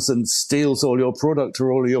comes and steals all your product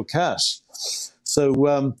or all your cash.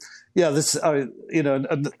 So, yeah, this, you know,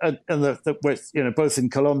 and you know, both in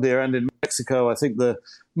Colombia and in Mexico, I think the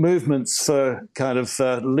movements for kind of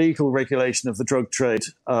legal regulation of the drug trade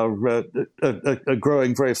are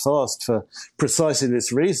growing very fast for precisely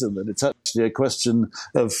this reason, that it's actually a question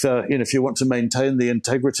of, you know, if you want to maintain the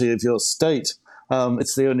integrity of your state,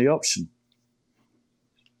 it's the only option.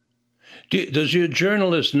 Does your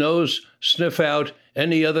journalist nose sniff out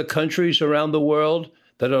any other countries around the world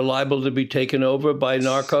that are liable to be taken over by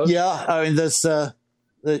narcos? Yeah, I mean, there's, you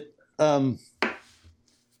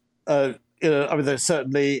know, I mean, there's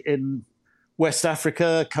certainly in West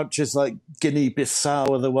Africa, countries like Guinea-Bissau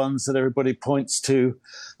are the ones that everybody points to.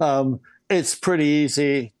 It's pretty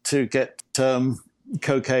easy to get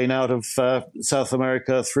cocaine out of South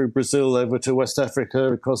America through Brazil over to West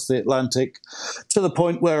Africa, across the Atlantic, to the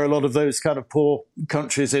point where a lot of those kind of poor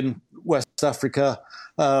countries in West Africa,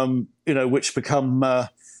 you know, which become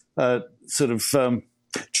sort of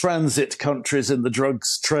transit countries in the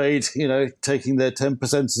drugs trade, you know, taking their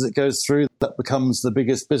 10% as it goes through, that becomes the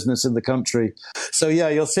biggest business in the country. So, yeah,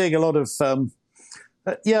 you're seeing a lot of, and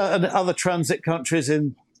other transit countries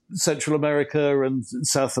in Central America and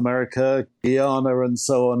South America, Guyana and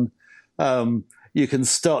so on. You can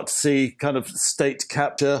start to see kind of state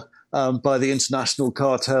capture by the international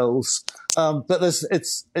cartels. But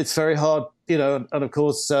it's very hard, you know, and of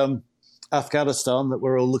course, Afghanistan that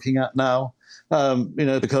we're all looking at now, you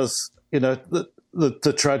know, because, you know,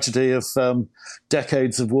 the tragedy of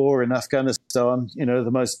decades of war in Afghanistan, you know,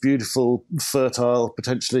 the most beautiful, fertile,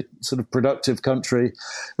 potentially sort of productive country,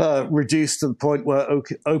 reduced to the point where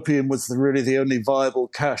opium was really the only viable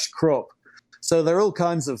cash crop. So there are all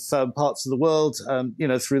kinds of parts of the world, you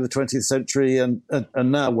know, through the 20th century and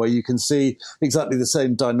now, where you can see exactly the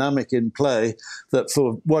same dynamic in play, that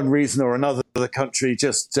for one reason or another, the country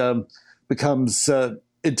just becomes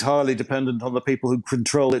entirely dependent on the people who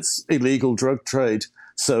control its illegal drug trade.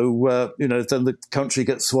 So, you know, then the country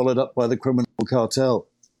gets swallowed up by the criminal cartel.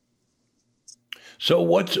 So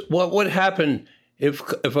what would happen if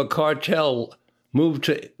a cartel moved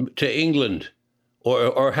to England,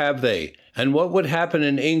 or have they? And what would happen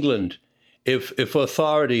in England if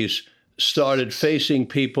authorities started facing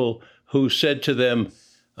people who said to them,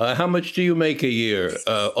 how much do you make a year?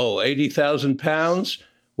 £80,000?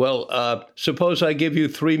 Well, suppose I give you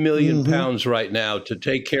 £3 million right now to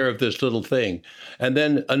take care of this little thing. And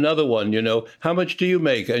then another one, you know, how much do you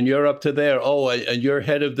make? And you're up to there. Oh, and you're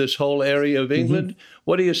head of this whole area of England?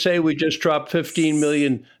 What do you say we just drop 15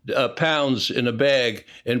 million pounds in a bag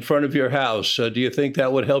in front of your house? Do you think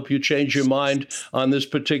that would help you change your mind on this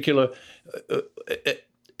particular?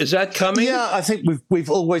 Is that coming? Yeah, I think we've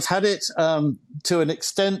always had it to an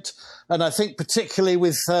extent. And I think particularly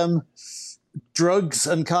with drugs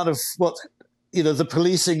and kind of what, you know, the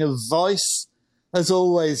policing of vice has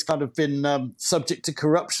always kind of been subject to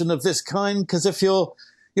corruption of this kind. Because if you're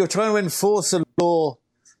trying to enforce a law,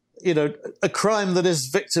 you know, a crime that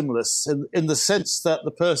is victimless in the sense that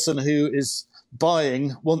the person who is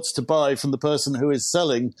buying wants to buy from the person who is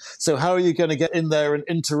selling. So how are you going to get in there and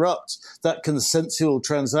interrupt that consensual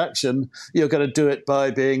transaction? You're going to do it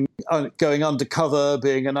by going undercover,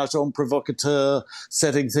 being an agent provocateur,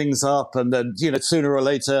 setting things up, and then, you know, sooner or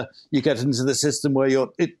later you get into the system where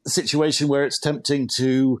situation where it's tempting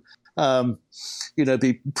to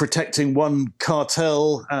be protecting one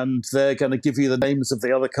cartel, and they're going to give you the names of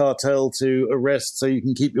the other cartel to arrest so you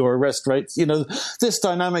can keep your arrest rates. This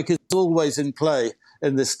dynamic is always in play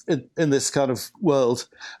in this kind of world.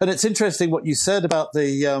 And it's interesting what you said about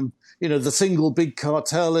the single big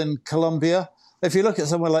cartel in Colombia. If you look at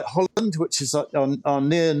somewhere like Holland, which is our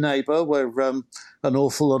near neighbor, where an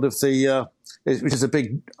awful lot of which is a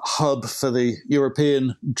big hub for the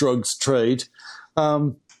European drugs trade,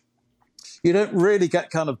 you don't really get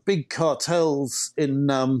kind of big cartels in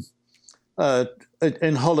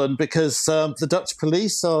Holland because the Dutch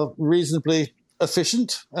police are reasonably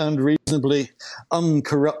efficient and reasonably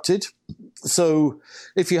uncorrupted. So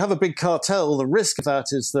if you have a big cartel, the risk of that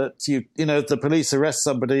is that the police arrest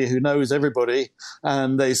somebody who knows everybody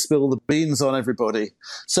and they spill the beans on everybody.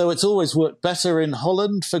 So it's always worked better in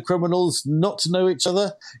Holland for criminals not to know each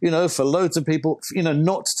other, for loads of people,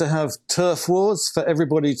 not to have turf wars, for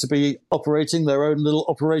everybody to be operating their own little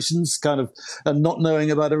operations and not knowing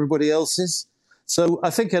about everybody else's. So I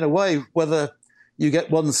think in a way, whether you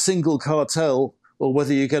get one single cartel or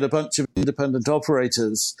whether you get a bunch of independent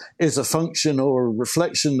operators is a function or a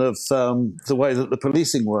reflection of the way that the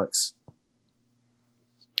policing works.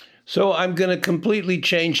 So I'm going to completely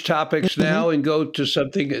change topics now and go to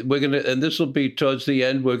something and this will be towards the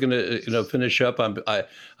end. We're going to, finish up. I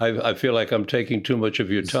feel like I'm taking too much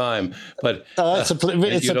of your time, but it's a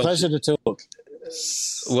pleasure to talk.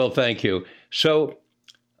 Well, thank you. So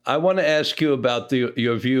I want to ask you about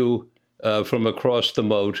your view from across the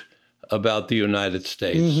moat about the United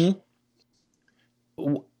States.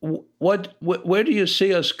 Where do you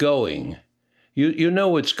see us going? You know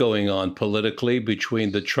what's going on politically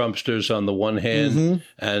between the Trumpsters on the one hand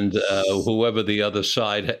and whoever the other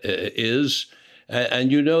side is.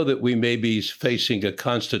 And you know that we may be facing a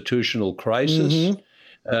constitutional crisis.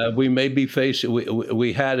 We may be facing,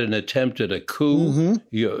 we had an attempt at a coup.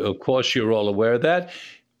 Of course, you're all aware of that.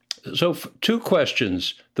 So two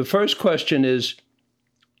questions. The first question is,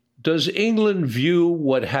 does England view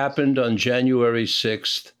what happened on January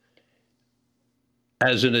 6th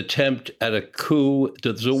as an attempt at a coup?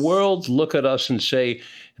 Does the world look at us and say,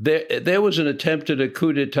 there was an attempt at a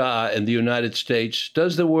coup d'etat in the United States?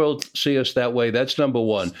 Does the world see us that way? That's number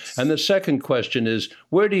one. And the second question is,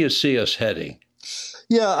 where do you see us heading?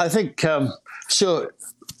 Yeah, I think, sure,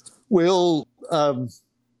 we all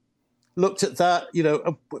looked at that.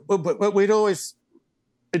 We'd always...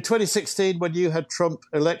 In 2016, when you had Trump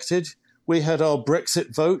elected, we had our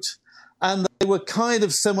Brexit vote, and they were kind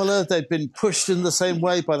of similar. They'd been pushed in the same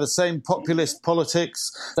way by the same populist politics.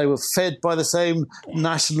 They were fed by the same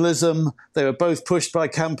nationalism. They were both pushed by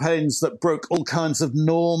campaigns that broke all kinds of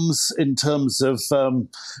norms in terms of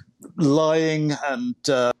lying and,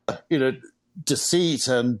 deceit.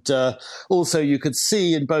 And also you could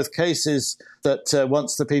see in both cases that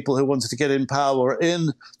once the people who wanted to get in power were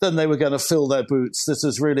in, then they were going to fill their boots. This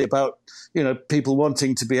was really about, people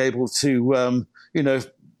wanting to be able to,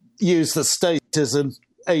 use the state as an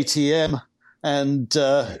ATM and,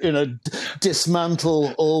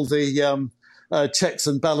 dismantle all the checks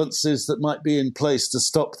and balances that might be in place to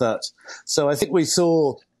stop that. So I think we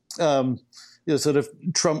saw sort of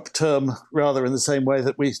Trump term rather in the same way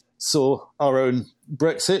that we saw our own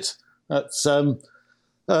Brexit. That's and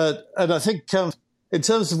I think in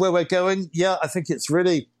terms of where we're going, I think it's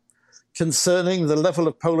really concerning, the level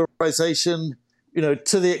of polarization,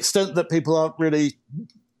 to the extent that people aren't really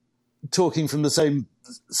talking from the same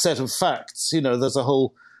set of facts. There's a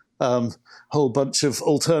whole bunch of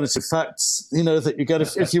alternative facts, that you get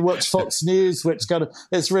if you watch Fox News, which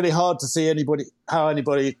it's really hard to see how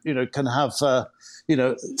anybody, can have,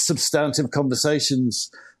 substantive conversations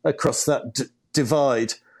across that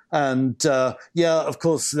divide. And, of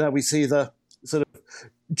course, now we see the sort of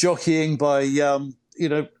jockeying by,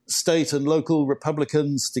 state and local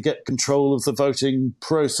Republicans to get control of the voting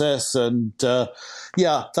process. And,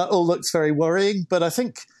 that all looks very worrying. But I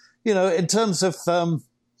think, in terms of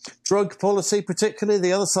drug policy, particularly,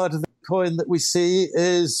 the other side of the coin that we see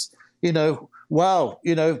is, your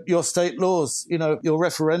state laws, your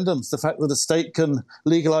referendums, the fact that a state can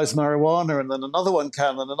legalize marijuana and then another one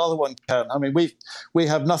can and another one can. I mean, we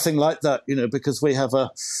have nothing like that, because we have a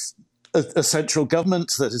central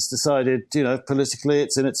government that has decided, politically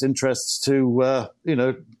it's in its interests to,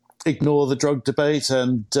 ignore the drug debate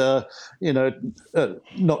and, not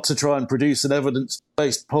to try and produce an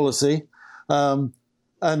evidence-based policy. But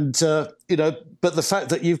the fact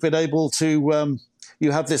that you've been able to,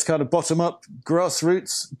 you have this kind of bottom-up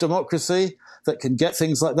grassroots democracy that can get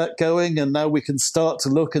things like that going, and now we can start to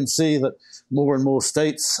look and see that more and more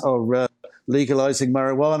states are legalizing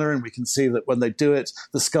marijuana, and we can see that when they do it,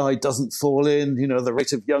 the sky doesn't fall in. The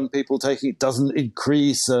rate of young people taking it doesn't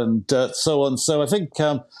increase, and so on. So I think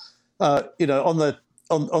on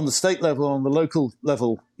the state level, on the local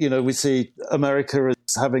level, we see America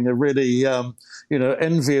as having a really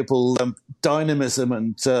enviable dynamism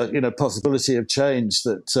and possibility of change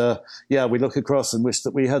that we look across and wish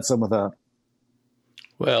that we had some of that.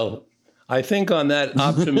 Well, I think on that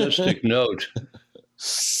optimistic note,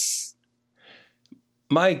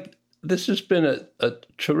 Mike, this has been a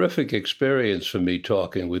terrific experience for me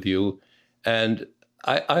talking with you, and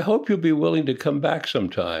I hope you'll be willing to come back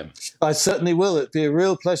sometime. I certainly will. It'd be a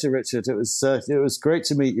real pleasure, Richard. It was great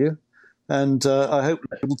to meet you, and I hope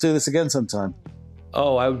we'll do this again sometime.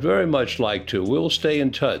 Oh, I would very much like to. We'll stay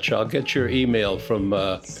in touch. I'll get your email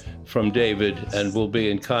from David, and we'll be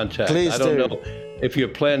in contact. Please do. I don't know if you're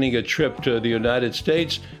planning a trip to the United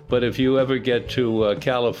States, but if you ever get to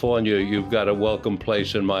California, you've got a welcome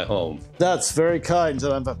place in my home. That's very kind.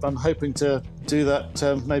 I'm hoping to do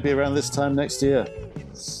that maybe around this time next year.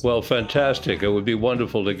 Well, fantastic. It would be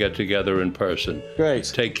wonderful to get together in person. Great.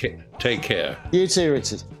 Take care. You too,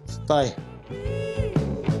 Richard. Bye.